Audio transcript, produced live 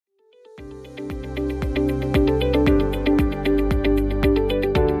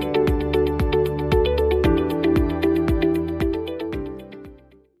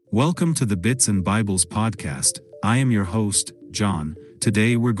Welcome to the Bits and Bibles podcast. I am your host, John.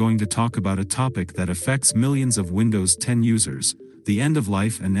 Today we're going to talk about a topic that affects millions of Windows 10 users, the end of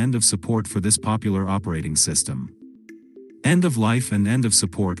life and end of support for this popular operating system. End of life and end of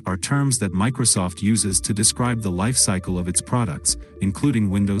support are terms that Microsoft uses to describe the life cycle of its products,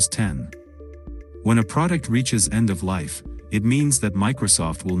 including Windows 10. When a product reaches end of life, it means that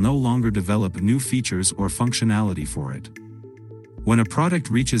Microsoft will no longer develop new features or functionality for it. When a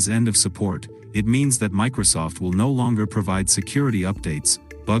product reaches end of support, it means that Microsoft will no longer provide security updates,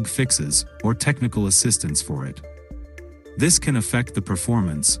 bug fixes, or technical assistance for it. This can affect the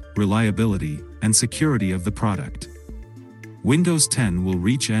performance, reliability, and security of the product. Windows 10 will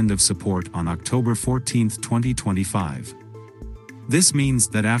reach end of support on October 14, 2025. This means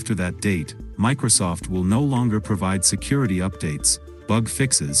that after that date, Microsoft will no longer provide security updates, bug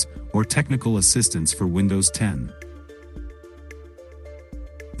fixes, or technical assistance for Windows 10.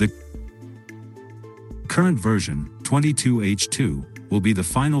 The current version, 22H2, will be the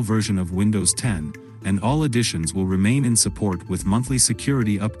final version of Windows 10, and all additions will remain in support with monthly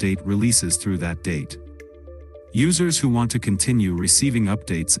security update releases through that date. Users who want to continue receiving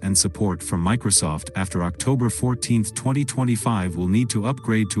updates and support from Microsoft after October 14, 2025 will need to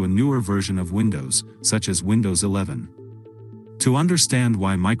upgrade to a newer version of Windows, such as Windows 11. To understand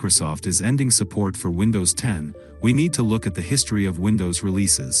why Microsoft is ending support for Windows 10, we need to look at the history of Windows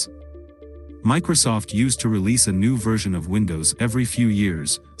releases. Microsoft used to release a new version of Windows every few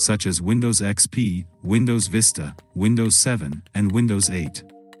years, such as Windows XP, Windows Vista, Windows 7, and Windows 8.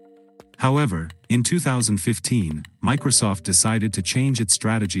 However, in 2015, Microsoft decided to change its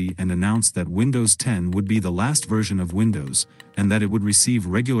strategy and announced that Windows 10 would be the last version of Windows, and that it would receive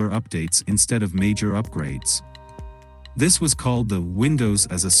regular updates instead of major upgrades. This was called the Windows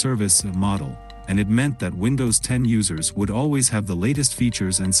as a Service model, and it meant that Windows 10 users would always have the latest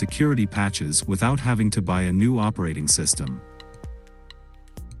features and security patches without having to buy a new operating system.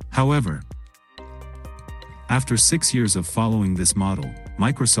 However, after 6 years of following this model,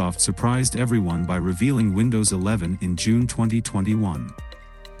 Microsoft surprised everyone by revealing Windows 11 in June 2021.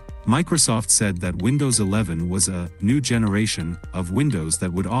 Microsoft said that Windows 11 was a new generation of Windows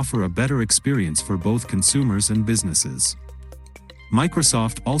that would offer a better experience for both consumers and businesses.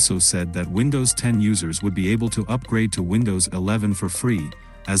 Microsoft also said that Windows 10 users would be able to upgrade to Windows 11 for free,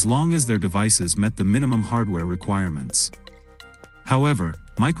 as long as their devices met the minimum hardware requirements. However,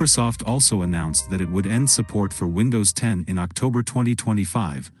 Microsoft also announced that it would end support for Windows 10 in October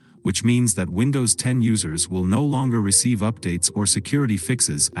 2025, which means that Windows 10 users will no longer receive updates or security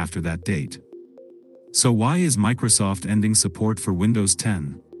fixes after that date. So why is Microsoft ending support for Windows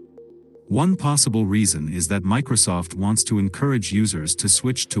 10? One possible reason is that Microsoft wants to encourage users to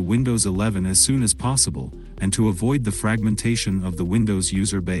switch to Windows 11 as soon as possible, and to avoid the fragmentation of the Windows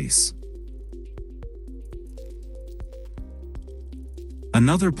user base.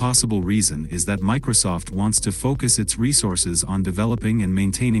 Another possible reason is that Microsoft wants to focus its resources on developing and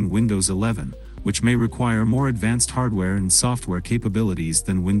maintaining Windows 11, which may require more advanced hardware and software capabilities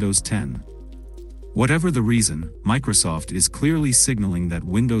than Windows 10. Whatever the reason, Microsoft is clearly signaling that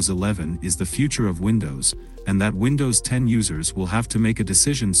Windows 11 is the future of Windows, and that Windows 10 users will have to make a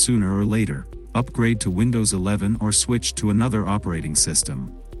decision sooner or later: upgrade to Windows 11 or switch to another operating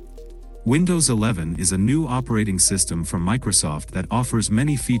system. Windows 11 is a new operating system from Microsoft that offers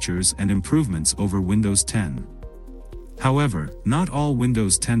many features and improvements over Windows 10. However, not all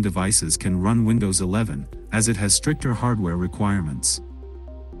Windows 10 devices can run Windows 11, as it has stricter hardware requirements.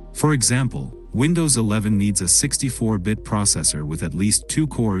 For example, Windows 11 needs a 64-bit processor with at least 2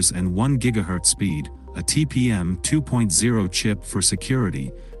 cores and 1 GHz speed, a TPM 2.0 chip for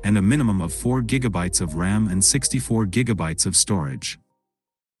security, and a minimum of 4 GB of RAM and 64 GB of storage.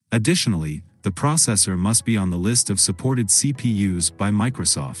 Additionally, the processor must be on the list of supported CPUs by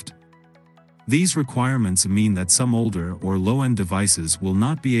Microsoft. These requirements mean that some older or low-end devices will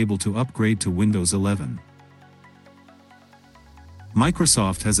not be able to upgrade to Windows 11.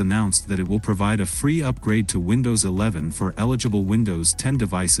 Microsoft has announced that it will provide a free upgrade to Windows 11 for eligible Windows 10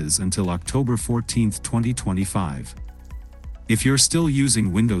 devices until October 14, 2025. If you're still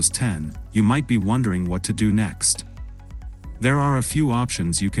using Windows 10, you might be wondering what to do next. There are a few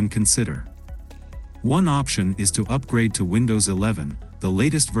options you can consider. One option is to upgrade to Windows 11, the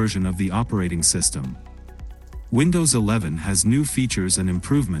latest version of the operating system. Windows 11 has new features and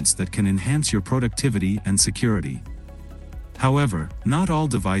improvements that can enhance your productivity and security. However, not all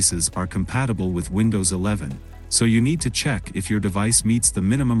devices are compatible with Windows 11, so you need to check if your device meets the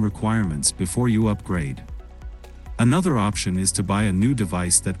minimum requirements before you upgrade. Another option is to buy a new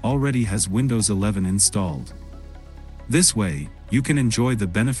device that already has Windows 11 installed. This way, you can enjoy the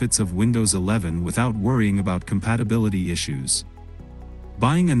benefits of Windows 11 without worrying about compatibility issues.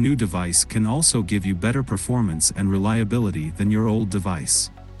 Buying a new device can also give you better performance and reliability than your old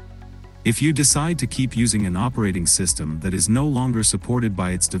device. If you decide to keep using an operating system that is no longer supported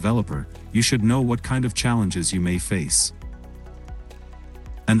by its developer, you should know what kind of challenges you may face.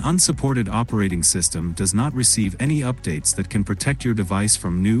 An unsupported operating system does not receive any updates that can protect your device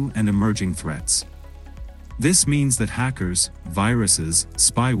from new and emerging threats. This means that hackers, viruses,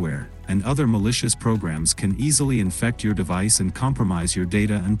 spyware, and other malicious programs can easily infect your device and compromise your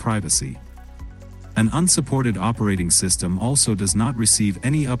data and privacy. An unsupported operating system also does not receive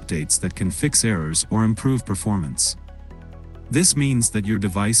any updates that can fix errors or improve performance. This means that your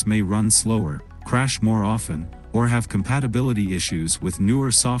device may run slower, crash more often, or have compatibility issues with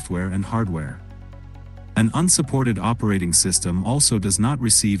newer software and hardware. An unsupported operating system also does not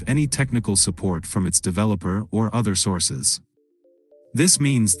receive any technical support from its developer or other sources. This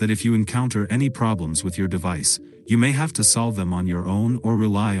means that if you encounter any problems with your device, you may have to solve them on your own or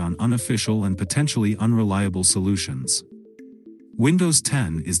rely on unofficial and potentially unreliable solutions. Windows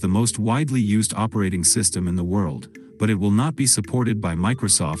 10 is the most widely used operating system in the world, but it will not be supported by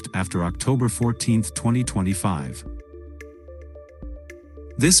Microsoft after October 14, 2025.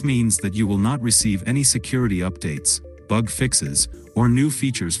 This means that you will not receive any security updates, bug fixes, or new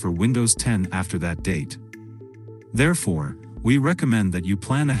features for Windows 10 after that date. Therefore, we recommend that you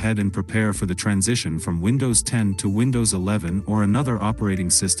plan ahead and prepare for the transition from Windows 10 to Windows 11 or another operating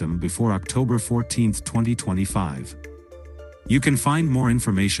system before October 14, 2025. You can find more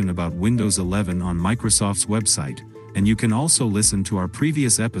information about Windows 11 on Microsoft's website, and you can also listen to our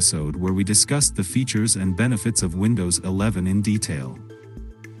previous episode where we discussed the features and benefits of Windows 11 in detail.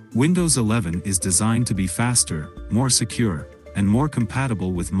 Windows 11 is designed to be faster, more secure, and more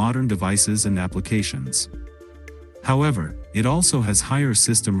compatible with modern devices and applications. However, it also has higher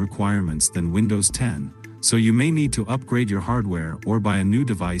system requirements than Windows 10, so you may need to upgrade your hardware or buy a new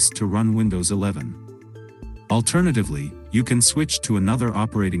device to run Windows 11. Alternatively, you can switch to another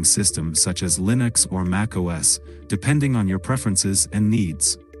operating system such as Linux or Mac OS, depending on your preferences and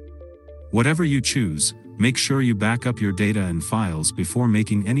needs. Whatever you choose, make sure you back up your data and files before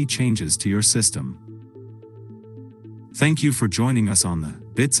making any changes to your system. Thank you for joining us on the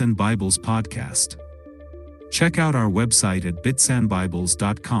Bits and Bibles podcast. Check out our website at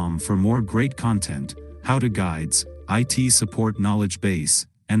bitsandbibles.com for more great content, how-to guides, IT support knowledge base,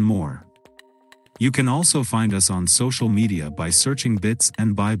 and more. You can also find us on social media by searching Bits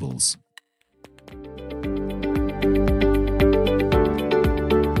and Bibles.